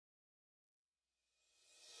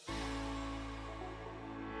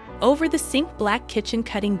Over-the-sink black kitchen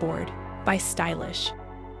cutting board by Stylish.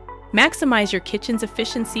 Maximize your kitchen's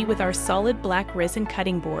efficiency with our solid black resin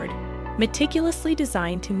cutting board, meticulously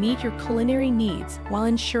designed to meet your culinary needs while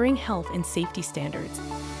ensuring health and safety standards.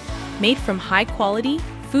 Made from high-quality,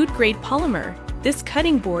 food-grade polymer, this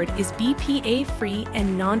cutting board is BPA-free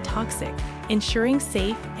and non-toxic, ensuring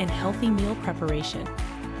safe and healthy meal preparation.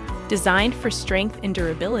 Designed for strength and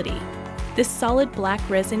durability, this solid black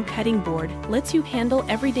resin cutting board lets you handle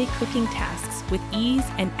everyday cooking tasks with ease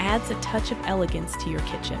and adds a touch of elegance to your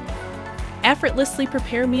kitchen. Effortlessly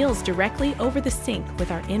prepare meals directly over the sink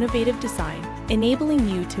with our innovative design, enabling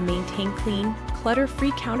you to maintain clean,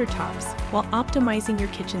 clutter-free countertops while optimizing your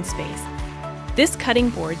kitchen space. This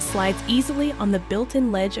cutting board slides easily on the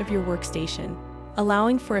built-in ledge of your workstation,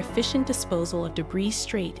 allowing for efficient disposal of debris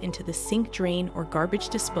straight into the sink drain or garbage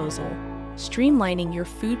disposal, streamlining your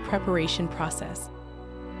food preparation process.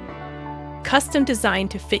 Custom designed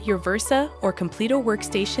to fit your Versa or Completo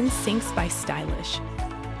workstation sinks by Stylish.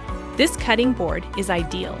 This cutting board is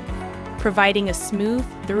ideal, providing a smooth,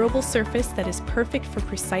 durable surface that is perfect for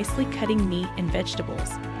precisely cutting meat and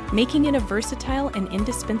vegetables, making it a versatile and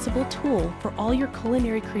indispensable tool for all your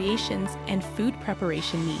culinary creations and food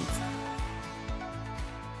preparation needs.